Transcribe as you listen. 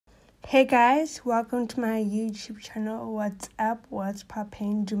Hey guys, welcome to my YouTube channel. What's up? What's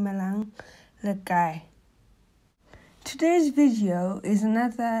poppin'? Dumelang, the guy. Today's video is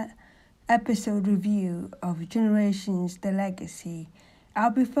another episode review of Generations: The Legacy.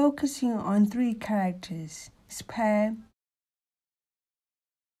 I'll be focusing on three characters: Sphe,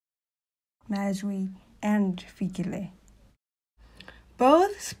 Mazwi, and Fikile.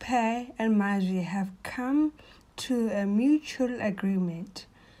 Both Sphe and Mazwi have come to a mutual agreement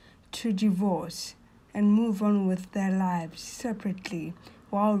to divorce and move on with their lives separately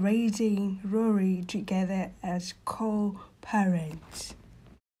while raising Rory together as co-parents.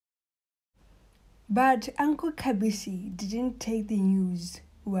 But Uncle Kabisi didn't take the news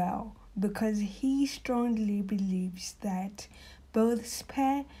well because he strongly believes that both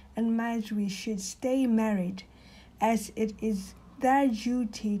Sphe and Mazwi should stay married, as it is their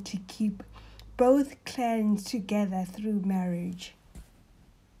duty to keep both clans together through marriage.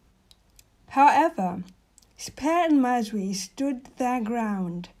 However, Sphe and Mazwi stood their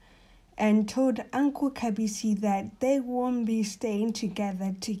ground and told Uncle Kabisi that they won't be staying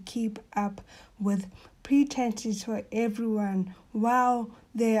together to keep up with pretenses for everyone. While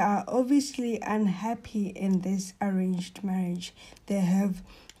they are obviously unhappy in this arranged marriage, they have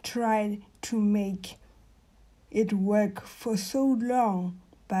tried to make it work for so long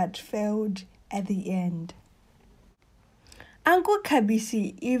but failed at the end. Uncle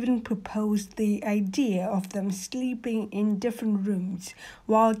Kabisi even proposed the idea of them sleeping in different rooms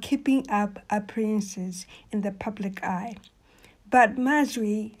while keeping up appearances in the public eye. But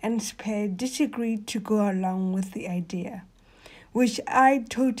Mazwi and Sphe disagreed to go along with the idea, which I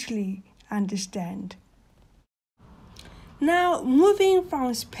totally understand. Now, moving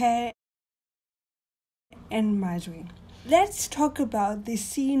from Sphe and Mazwi, let's talk about the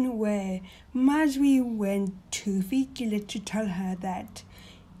scene where Mazwi went to Fikile to tell her that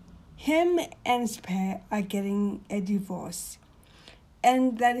him and Sphe are getting a divorce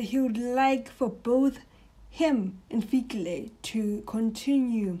and that he would like for both him and Fikile to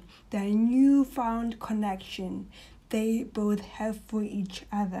continue their newfound connection they both have for each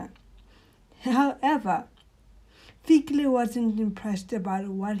other. However, Fikile wasn't impressed about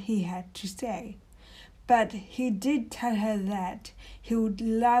what he had to say. But he did tell her that he would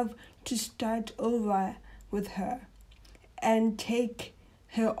love to start over with her and take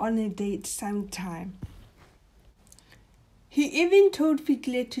her on a date sometime. He even told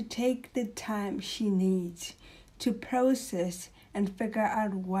Fikile to take the time she needs to process and figure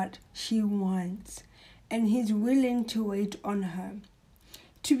out what she wants, and he's willing to wait on her.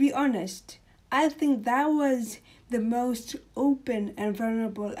 To be honest, I think that was the most open and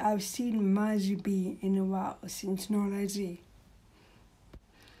vulnerable I've seen Mazwi be in a while since Nolazi.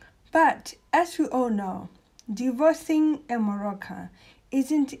 But as we all know, divorcing a Moroka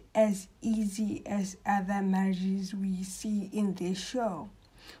isn't as easy as other marriages we see in this show.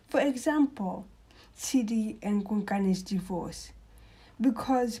 For example, Sidi and Kunkane's divorce,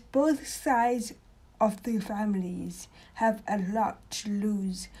 because both sides of the families have a lot to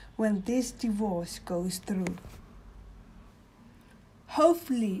lose when this divorce goes through.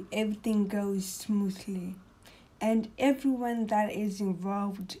 Hopefully everything goes smoothly and everyone that is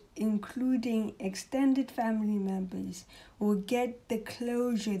involved, including extended family members, will get the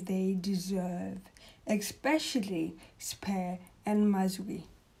closure they deserve, especially Sphe and Mazwi.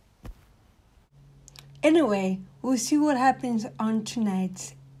 Anyway, we'll see what happens on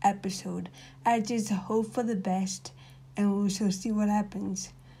tonight's episode. I just hope for the best and we shall see what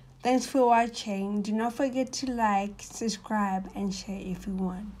happens. Thanks for watching. Do not forget to like, subscribe, and share if you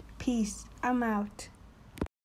want. Peace. I'm out.